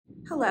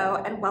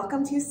Hello and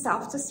welcome to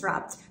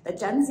Self-Disrupt, the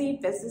Gen Z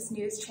business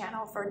news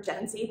channel for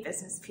Gen Z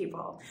business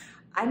people.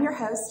 I'm your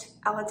host,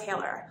 Ella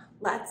Taylor.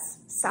 Let's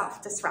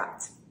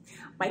self-disrupt.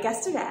 My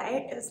guest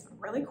today is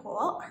really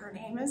cool. Her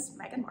name is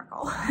Meghan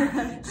Markle.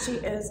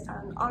 She is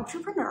an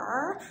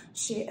entrepreneur,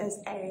 she is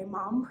a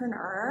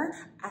mompreneur,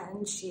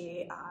 and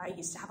she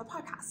used to have a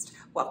podcast.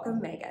 Welcome,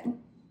 Meghan.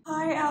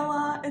 Hi,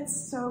 Ella.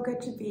 It's so good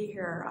to be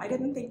here. I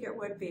didn't think it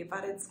would be,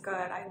 but it's good.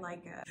 I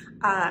like it.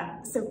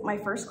 So my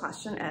first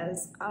question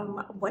is,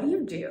 what do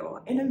you do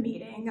in a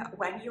meeting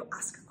when you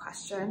ask a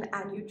question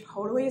and you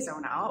totally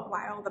zone out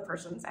while the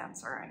person's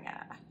answering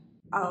it?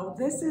 Oh,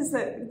 this is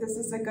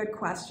a good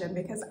question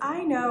because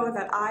I know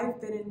that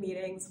I've been in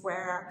meetings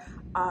where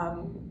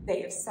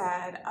they've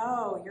said,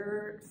 oh,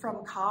 you're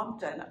from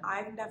Compton.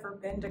 I've never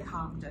been to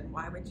Compton.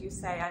 Why would you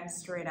say I'm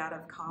straight out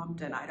of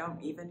Compton? I don't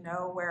even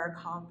know where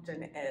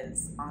Compton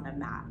is on a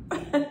map.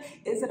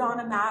 Is it on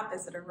a map?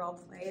 Is it a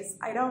real place?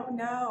 I don't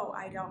know.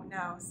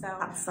 So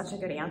that's such a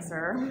good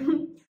answer.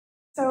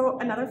 So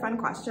another fun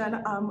question.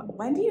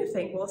 When do you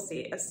think we'll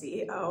see a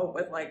CEO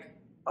with like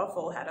a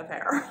full head of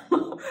hair?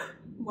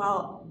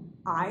 Well,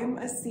 I'm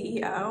a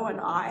CEO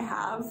and I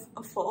have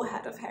a full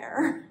head of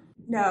hair.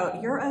 No,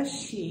 you're a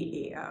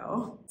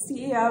CEO.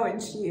 CEO and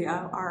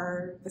CEO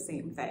are the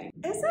same thing.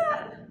 Is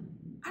it?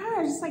 I don't know,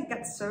 I just like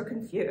get so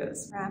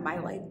confused. Am I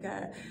like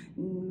a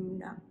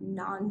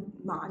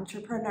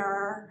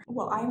non-entrepreneur?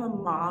 Well, I'm a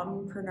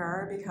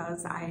mompreneur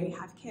because I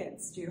have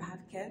kids. Do you have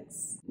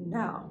kids?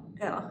 No.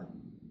 Ew.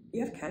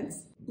 You have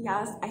kids?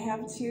 Yes, I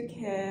have two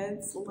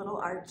kids, little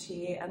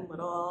Archie and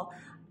little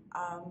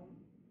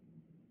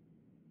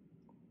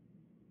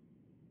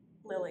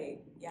Lily.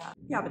 Yeah,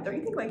 but don't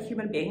you think like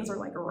human beings are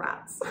like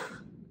rats?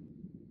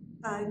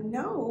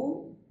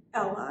 No,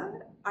 Ella,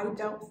 I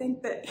don't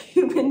think that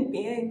human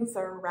beings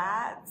are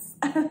rats.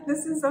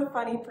 This is a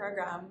funny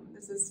program.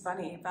 This is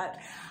funny, but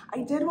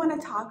I did want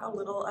to talk a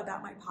little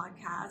about my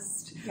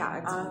podcast.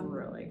 Yeah, it's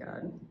really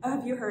good.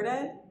 Have you heard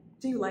it?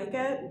 Do you like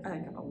it? I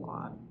like it a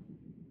lot.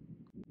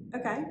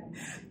 Okay,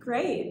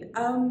 great.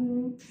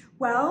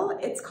 Well,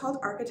 it's called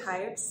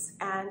Archetypes,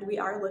 and we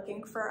are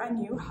looking for a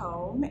new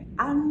home,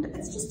 and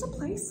it's just a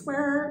place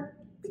where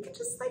we can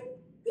just like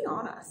be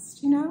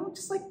honest, you know,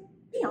 just like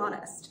be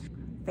honest.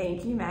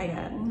 Thank you,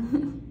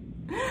 Meghan.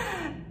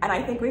 And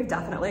I think we've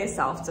definitely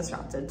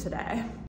self-disrupted today.